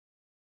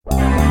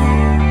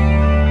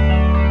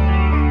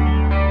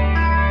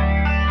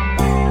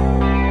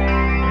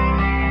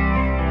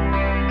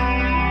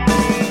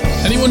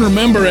anyone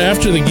remember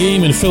after the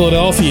game in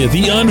Philadelphia,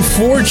 the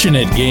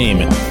unfortunate game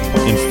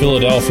in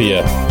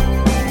Philadelphia,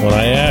 when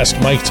I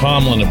asked Mike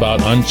Tomlin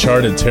about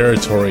uncharted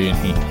territory and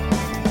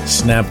he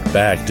snapped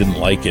back, didn't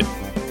like it?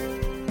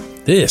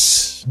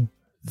 This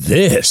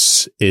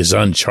is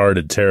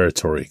uncharted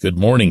territory. Good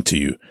morning to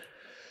you.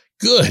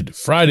 Good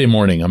Friday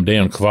morning. I'm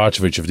Dan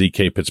Kovacevic of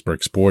DK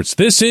Pittsburgh Sports.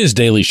 This is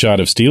Daily Shot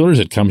of Steelers.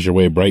 It comes your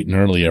way bright and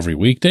early every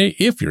weekday.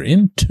 If you're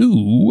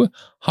into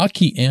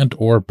hockey and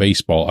or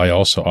baseball, I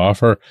also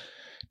offer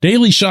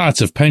daily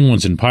shots of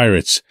Penguins and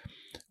Pirates,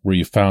 where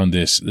you found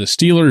this. The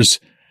Steelers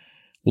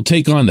will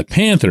take on the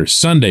Panthers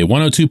Sunday,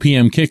 1:02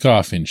 p.m.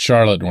 kickoff in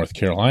Charlotte, North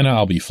Carolina.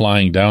 I'll be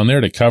flying down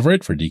there to cover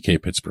it for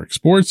DK Pittsburgh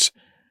Sports.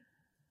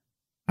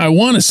 I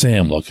want to say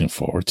I'm looking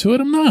forward to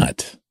it. I'm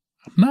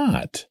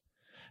not.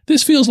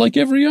 This feels like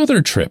every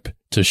other trip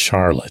to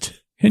Charlotte.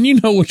 And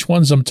you know which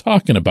ones I'm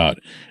talking about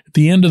at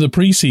the end of the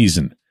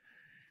preseason,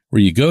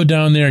 where you go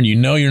down there and you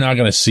know you're not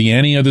going to see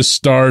any of the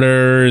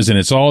starters, and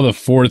it's all the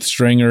fourth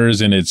stringers,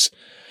 and it's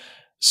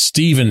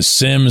Steven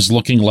Sims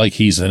looking like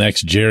he's the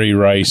next Jerry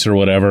Rice or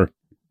whatever.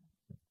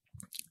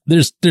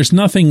 There's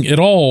nothing at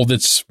all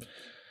that's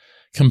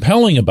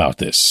compelling about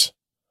this,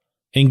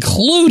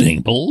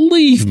 including,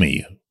 believe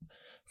me,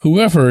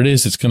 whoever it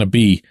is that's going to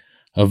be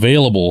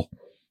available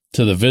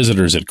to the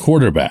visitors at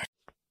quarterback.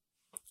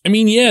 I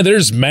mean, yeah,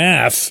 there's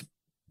math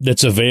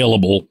that's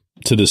available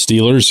to the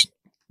Steelers.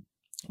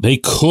 They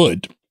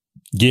could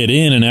get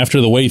in, and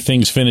after the way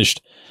things finished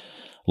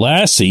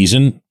last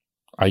season,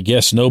 I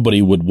guess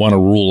nobody would want to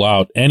rule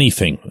out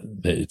anything.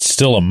 It's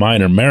still a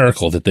minor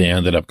miracle that they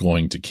ended up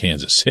going to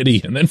Kansas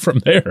City, and then from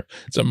there,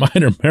 it's a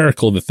minor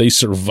miracle that they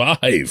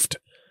survived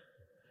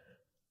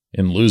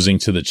in losing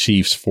to the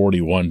Chiefs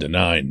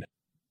 41-9.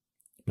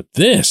 But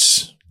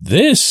this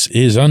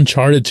is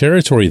uncharted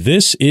territory.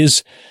 This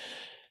is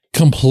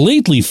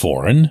completely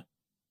foreign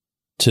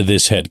to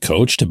this head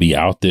coach to be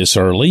out this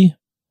early.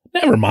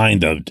 Never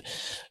mind the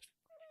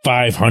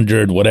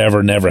 500,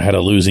 whatever, never had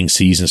a losing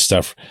season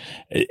stuff.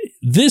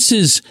 This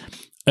is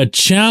a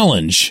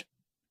challenge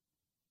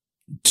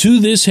to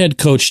this head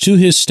coach, to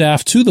his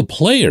staff, to the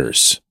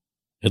players,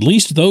 at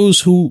least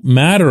those who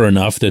matter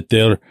enough that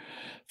they're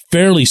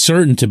fairly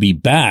certain to be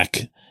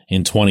back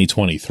in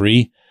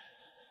 2023.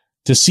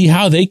 To see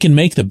how they can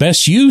make the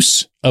best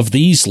use of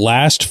these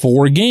last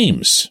 4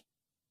 games.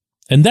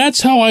 And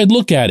that's how I'd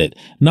look at it.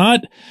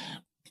 Not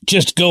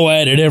just go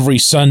at it every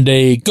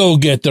Sunday, go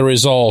get the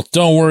result,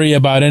 don't worry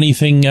about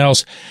anything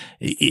else.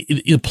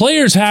 The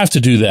players have to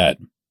do that.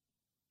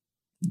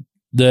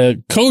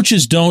 The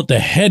coaches don't, the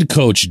head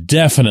coach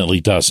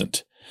definitely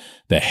doesn't.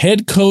 The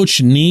head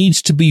coach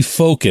needs to be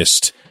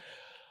focused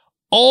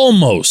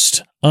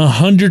almost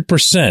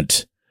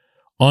 100%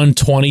 on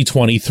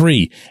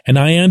 2023. And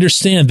I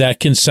understand that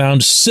can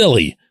sound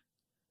silly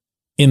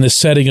in the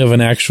setting of an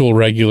actual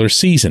regular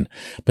season,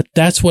 but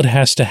that's what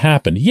has to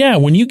happen. Yeah,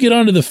 when you get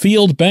onto the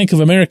field, Bank of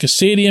America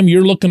Stadium,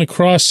 you're looking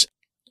across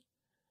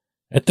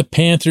at the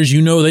Panthers.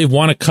 You know they've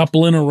won a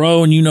couple in a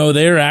row, and you know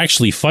they're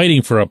actually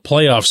fighting for a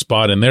playoff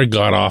spot in their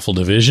god-awful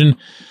division.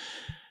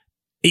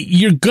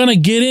 You're going to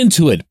get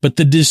into it, but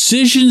the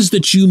decisions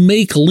that you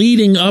make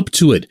leading up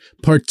to it,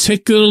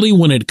 particularly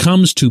when it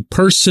comes to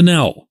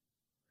personnel,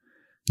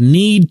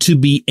 need to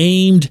be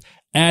aimed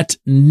at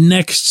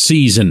next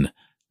season,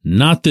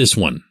 not this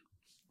one.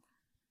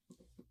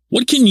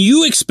 What can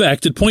you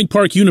expect at Point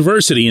Park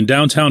University in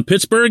downtown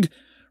Pittsburgh?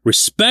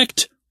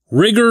 Respect,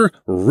 rigor,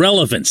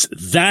 relevance.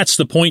 That's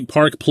the Point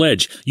Park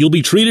Pledge. You'll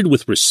be treated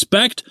with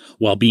respect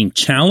while being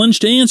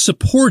challenged and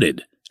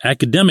supported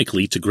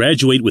academically to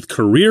graduate with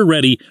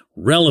career-ready,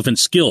 relevant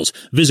skills.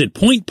 Visit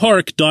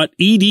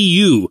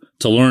pointpark.edu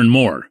to learn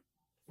more.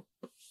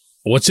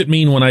 What's it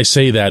mean when I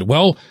say that?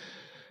 Well,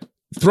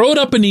 throw it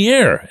up in the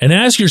air and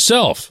ask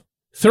yourself,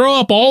 throw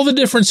up all the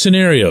different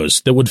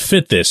scenarios that would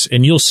fit this,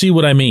 and you'll see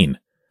what I mean.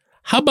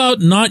 How about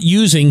not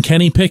using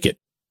Kenny Pickett?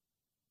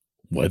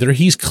 Whether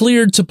he's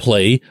cleared to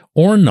play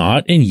or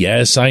not, and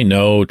yes, I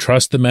know,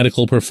 trust the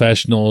medical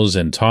professionals,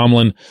 and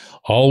Tomlin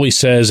always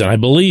says, and I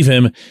believe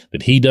him,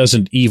 that he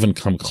doesn't even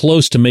come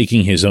close to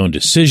making his own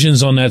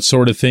decisions on that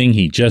sort of thing.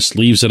 He just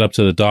leaves it up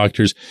to the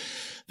doctors.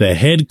 The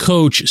head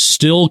coach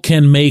still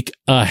can make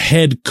a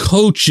head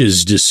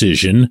coach's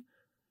decision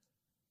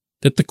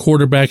that the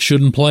quarterback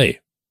shouldn't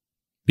play,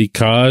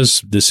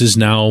 because this is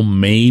now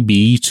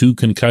maybe 2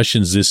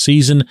 concussions this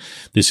season.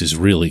 This is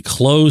really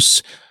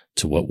close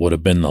to what would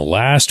have been the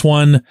last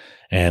one,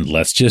 and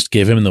let's just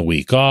give him the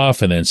week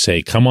off and then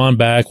say, come on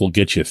back, we'll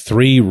get you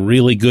 3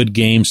 really good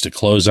games to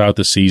close out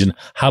the season.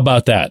 How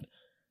about that?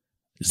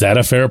 Is that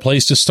a fair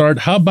place to start?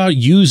 How about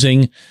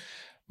using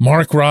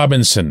Mark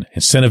Robinson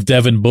instead of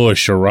Devin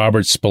Bush or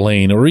Robert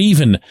Spillane, or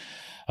even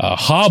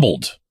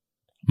hobbled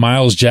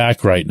Miles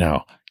Jack right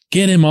now?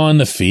 Get him on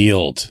the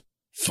field.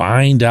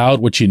 Find out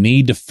what you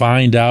need to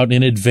find out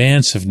in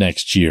advance of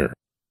next year.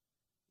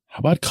 How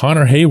about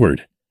Connor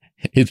Hayward?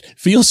 It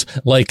feels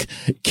like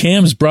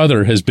Cam's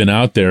brother has been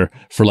out there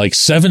for like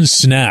 7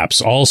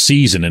 snaps all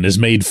season and has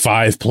made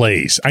 5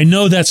 plays. I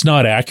know that's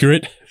not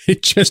accurate.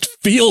 It just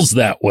feels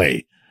that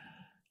way.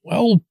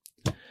 Well,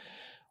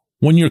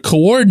 when your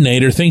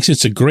coordinator thinks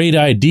it's a great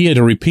idea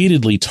to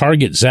repeatedly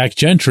target Zach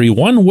Gentry,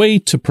 one way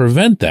to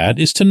prevent that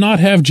is to not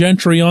have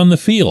Gentry on the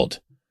field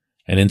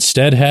and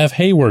instead have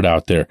Hayward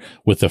out there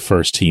with the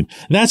first team.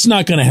 That's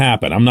not going to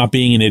happen. I'm not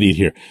being an idiot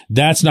here.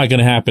 That's not going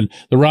to happen.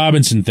 The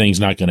Robinson thing's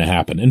not going to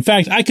happen. In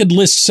fact, I could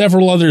list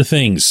several other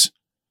things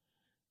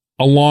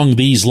along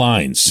these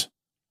lines.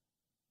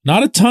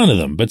 Not a ton of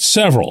them, but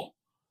several.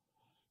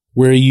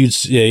 Where you'd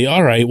say,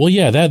 all right, well,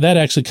 yeah, that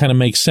actually kind of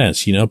makes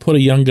sense. You know, put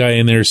a young guy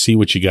in there, see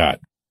what you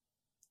got.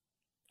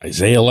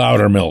 Isaiah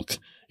Loudermilk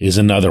is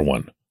another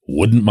one.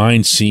 Wouldn't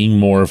mind seeing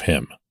more of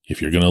him.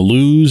 If you're going to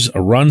lose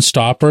a run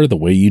stopper the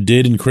way you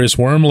did in Chris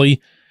Wormley,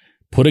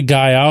 put a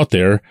guy out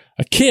there,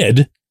 a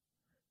kid,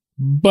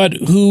 but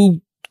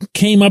who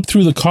came up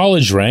through the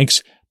college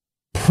ranks,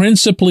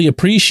 principally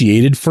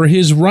appreciated for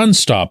his run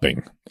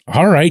stopping.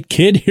 All right,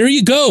 kid, here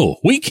you go.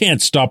 We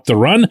can't stop the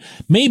run.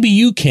 Maybe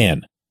you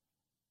can.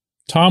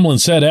 Tomlin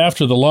said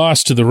after the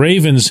loss to the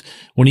Ravens,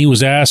 when he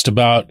was asked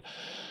about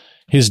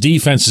his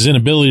defense's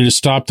inability to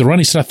stop the run,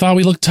 he said, I thought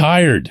we looked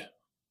tired.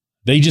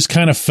 They just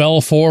kind of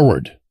fell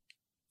forward.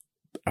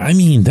 I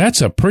mean,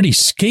 that's a pretty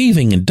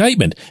scathing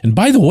indictment. And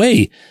by the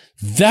way,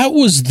 that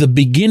was the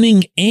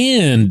beginning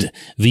and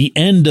the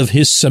end of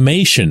his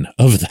summation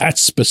of that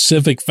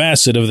specific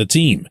facet of the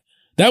team.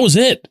 That was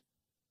it.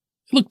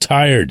 They looked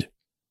tired.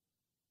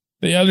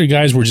 The other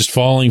guys were just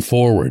falling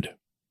forward.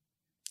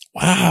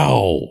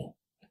 Wow.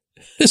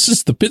 This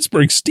is the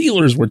Pittsburgh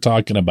Steelers we're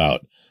talking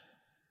about.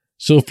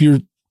 So if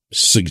you're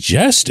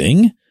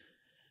suggesting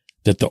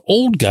that the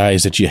old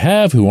guys that you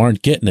have who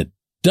aren't getting it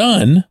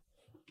done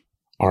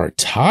are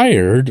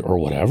tired or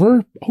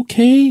whatever,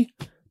 okay,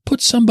 put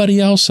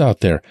somebody else out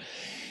there.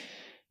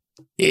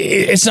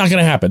 It's not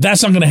going to happen.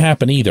 That's not going to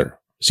happen either.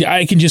 See,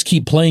 I can just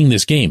keep playing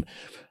this game.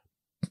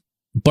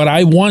 But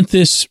I want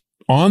this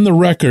on the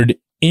record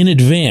in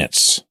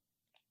advance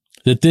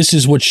that this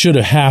is what should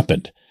have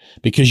happened.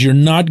 Because you're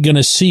not going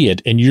to see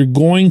it, and you're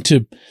going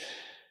to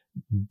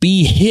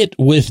be hit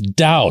with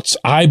doubts,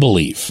 I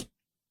believe,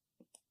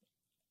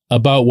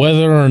 about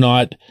whether or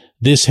not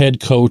this head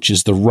coach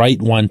is the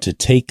right one to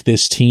take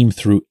this team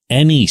through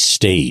any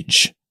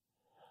stage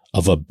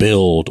of a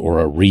build or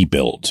a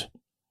rebuild.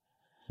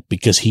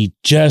 Because he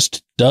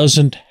just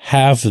doesn't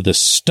have the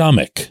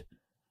stomach,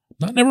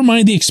 never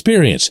mind the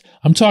experience,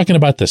 I'm talking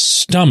about the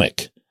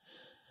stomach,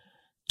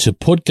 to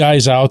put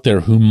guys out there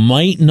who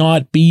might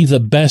not be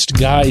the best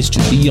guys to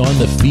be on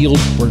the field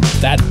for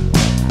that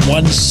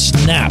one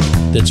snap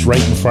that's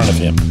right in front of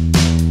him.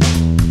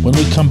 When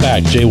we come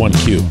back,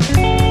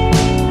 J1Q.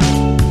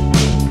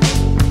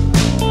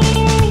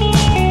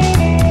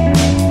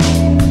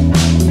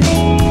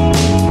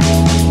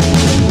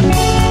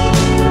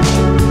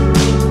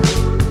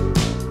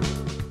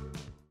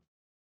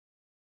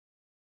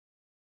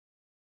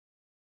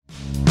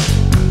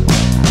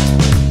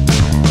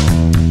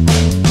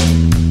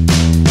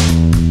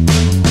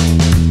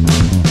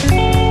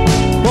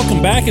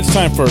 Back. It's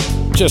time for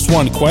Just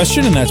One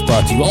Question, and that's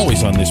brought to you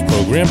always on this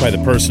program by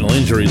the personal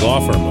injury law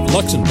firm of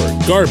Luxembourg,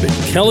 Garbin,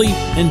 Kelly,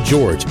 and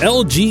George,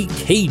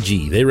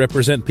 LGKG. They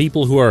represent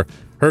people who are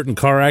hurt in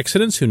car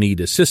accidents, who need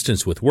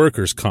assistance with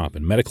workers' comp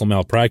and medical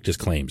malpractice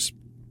claims.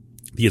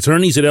 The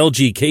attorneys at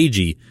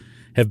LGKG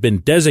have been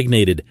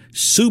designated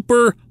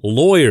super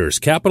lawyers,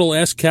 capital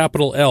S,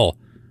 capital L,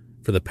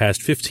 for the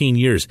past 15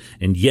 years.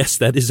 And yes,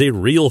 that is a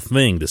real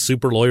thing. The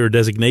super lawyer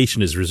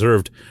designation is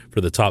reserved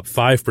for the top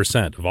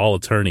 5% of all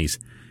attorneys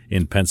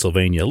in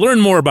Pennsylvania. Learn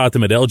more about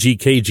them at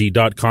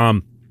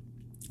lgkg.com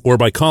or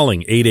by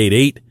calling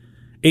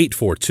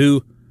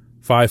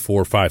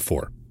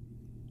 888-842-5454.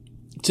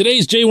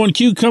 Today's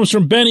J1Q comes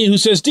from Benny, who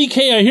says,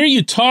 DK, I hear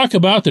you talk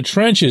about the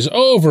trenches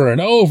over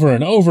and over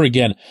and over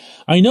again.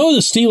 I know the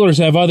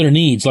Steelers have other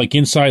needs like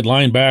inside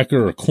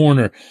linebacker or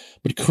corner,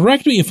 but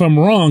correct me if I'm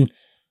wrong,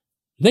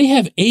 they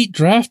have 8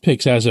 draft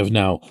picks as of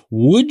now.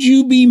 Would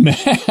you be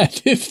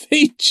mad if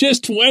they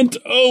just went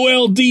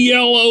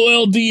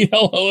OLDL, OLDL,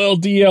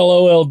 OLDL,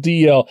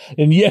 OLDL?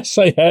 And yes,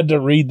 I had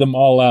to read them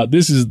all out.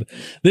 This is the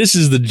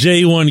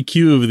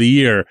J1Q of the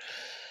year.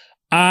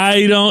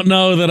 I don't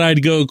know that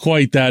I'd go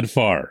quite that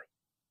far.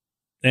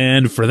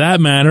 And for that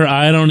matter,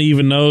 I don't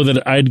even know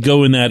that I'd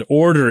go in that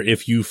order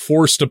if you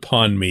forced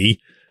upon me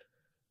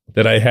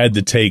that I had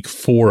to take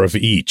 4 of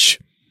each.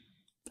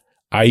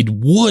 I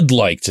would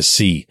like to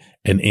see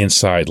an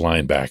inside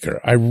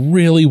linebacker. I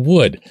really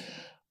would.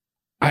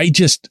 I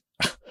just,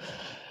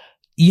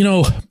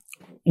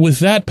 with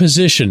that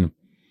position,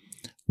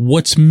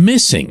 what's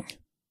missing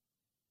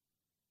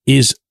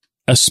is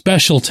a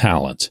special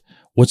talent.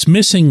 What's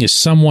missing is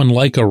someone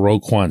like a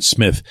Roquan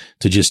Smith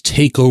to just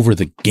take over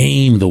the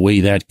game the way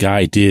that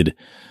guy did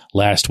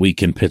last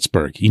week in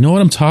Pittsburgh. You know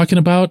what I'm talking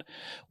about?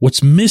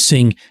 What's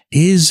missing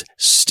is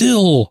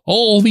still,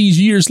 all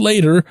these years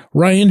later,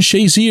 Ryan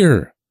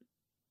Shazier.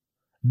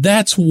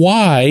 That's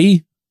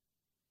why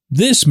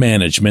this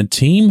management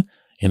team,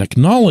 in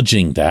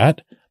acknowledging that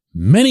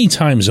many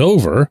times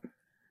over,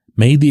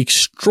 made the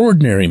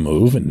extraordinary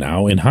move, and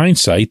now in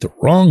hindsight, the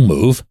wrong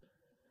move,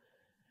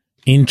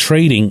 in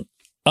trading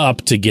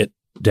up to get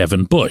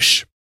Devin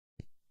Bush.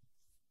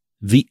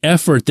 The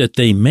effort that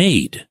they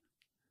made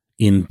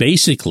in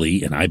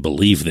basically, and I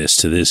believe this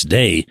to this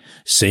day,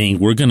 saying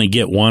we're going to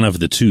get one of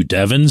the two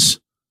Devins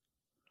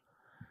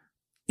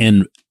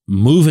and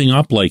moving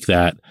up like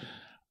that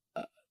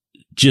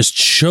just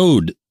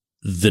showed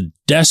the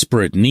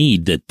desperate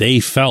need that they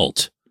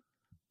felt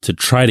to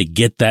try to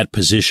get that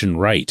position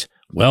right.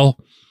 Well,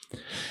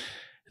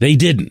 they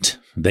didn't.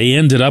 They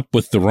ended up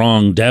with the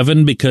wrong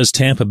Devin because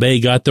Tampa Bay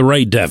got the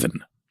right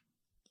Devin.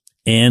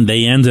 And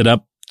they ended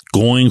up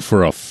going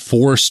for a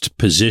forced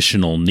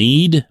positional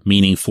need,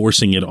 meaning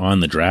forcing it on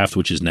the draft,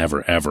 which is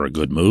never, ever a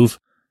good move.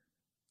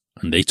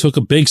 And they took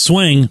a big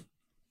swing,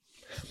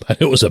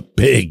 but it was a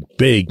big,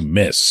 big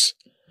miss.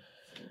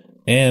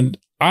 And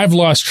I've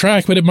lost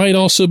track, but it might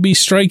also be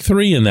strike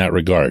three in that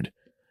regard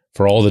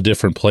for all the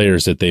different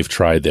players that they've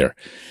tried there.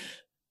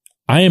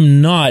 I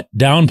am not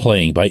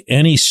downplaying by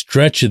any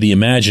stretch of the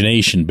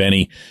imagination,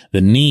 Benny,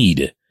 the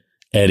need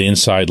at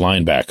inside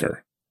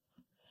linebacker.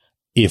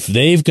 If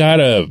they've got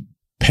to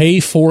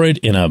pay for it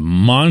in a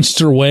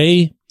monster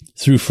way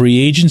through free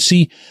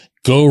agency,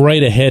 go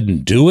right ahead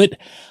and do it.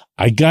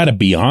 I got to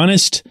be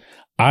honest,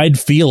 I'd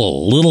feel a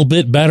little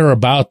bit better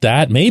about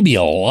that, maybe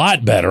a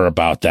lot better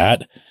about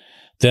that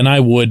than I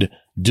would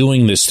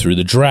doing this through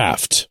the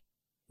draft.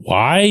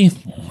 Why?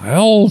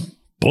 Well,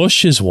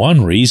 Bush is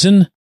one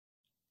reason.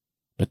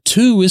 But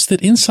two is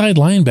that inside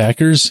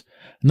linebackers,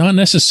 not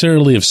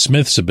necessarily of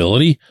Smith's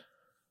ability,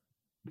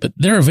 but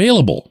they're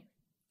available.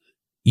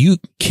 You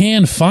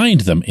can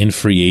find them in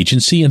free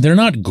agency, and they're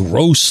not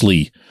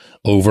grossly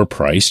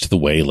overpriced the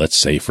way, let's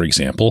say, for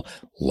example,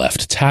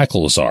 left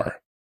tackles are.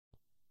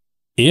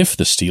 If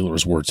the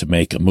Steelers were to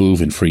make a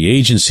move in free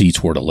agency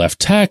toward a left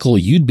tackle,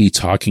 you'd be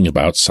talking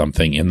about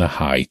something in the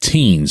high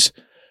teens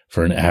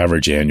for an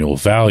average annual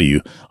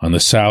value on the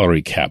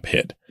salary cap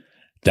hit.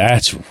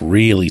 That's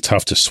really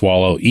tough to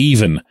swallow,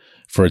 even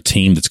for a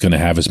team that's going to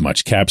have as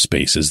much cap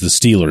space as the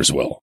Steelers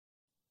will.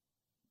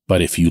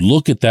 But if you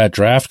look at that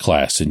draft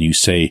class and you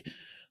say,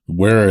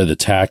 where are the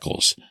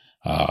tackles?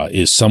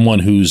 Is someone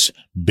who's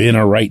been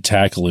a right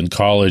tackle in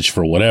college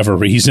for whatever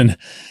reason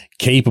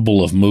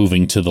capable of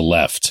moving to the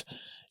left?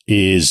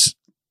 Is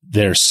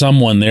there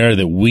someone there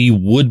that we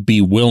would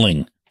be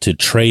willing to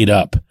trade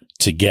up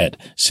to get,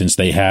 since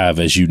they have,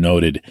 as you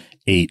noted,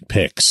 8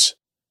 picks?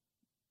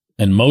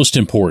 And most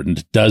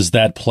important, does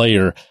that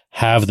player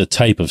have the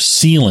type of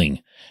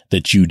ceiling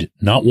that you'd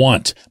not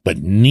want, but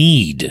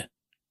need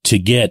to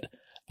get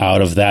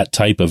out of that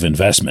type of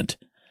investment?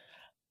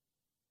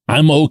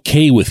 I'm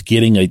okay with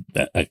getting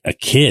a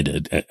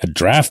kid, a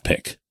draft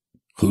pick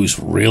who's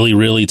really,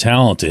 really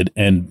talented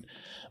and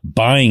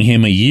buying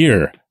him a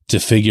year to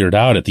figure it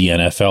out at the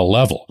NFL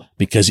level.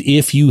 Because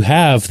if you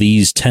have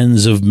these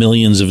tens of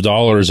millions of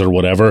dollars or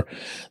whatever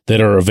that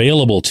are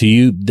available to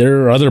you,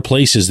 there are other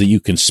places that you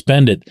can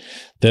spend it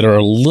that are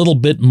a little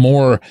bit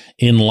more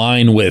in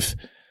line with,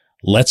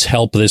 let's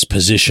help this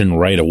position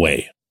right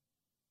away.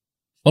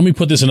 Let me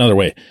put this another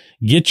way.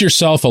 Get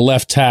yourself a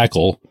left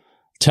tackle.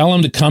 Tell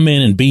him to come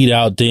in and beat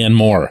out Dan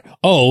Moore.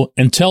 Oh,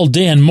 and tell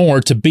Dan Moore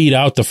to beat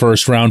out the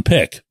first round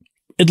pick,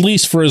 at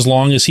least for as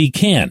long as he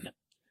can.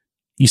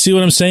 You see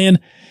what I'm saying?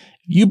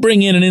 You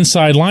bring in an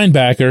inside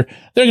linebacker,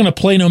 they're going to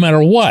play no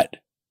matter what,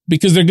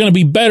 because they're going to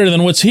be better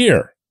than what's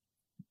here.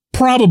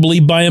 Probably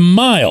by a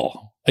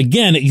mile.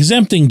 Again,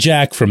 exempting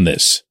Jack from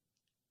this,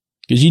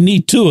 because you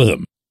need 2 of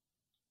them.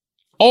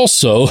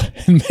 Also,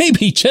 and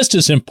maybe just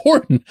as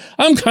important,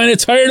 I'm kind of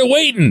tired of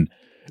waiting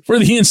for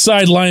the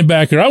inside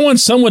linebacker. I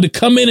want someone to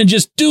come in and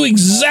just do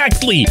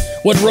exactly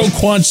what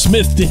Roquan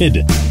Smith did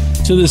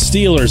to the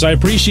Steelers. I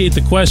appreciate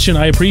the question.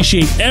 I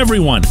appreciate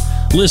everyone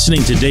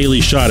listening to Daily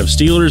Shot of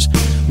Steelers.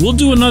 We'll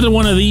do another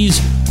one of these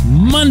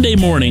Monday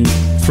morning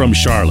from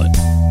Charlotte.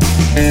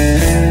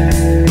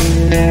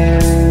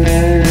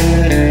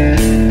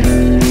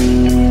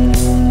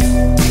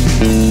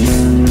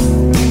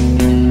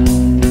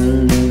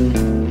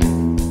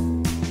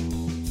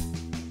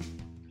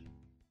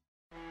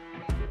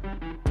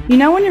 You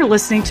know when you're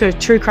listening to a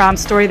true crime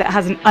story that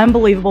has an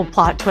unbelievable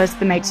plot twist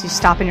that makes you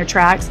stop in your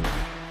tracks?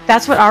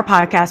 That's what our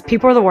podcast,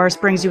 People Are the Worst,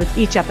 brings you with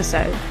each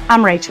episode.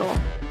 I'm Rachel.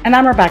 And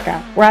I'm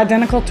Rebecca. We're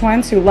identical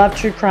twins who love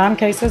true crime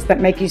cases that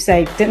make you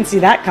say, didn't see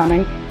that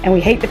coming, and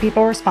we hate the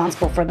people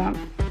responsible for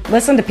them.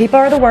 Listen to People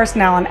Are the Worst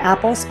now on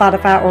Apple,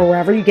 Spotify, or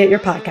wherever you get your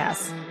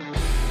podcasts.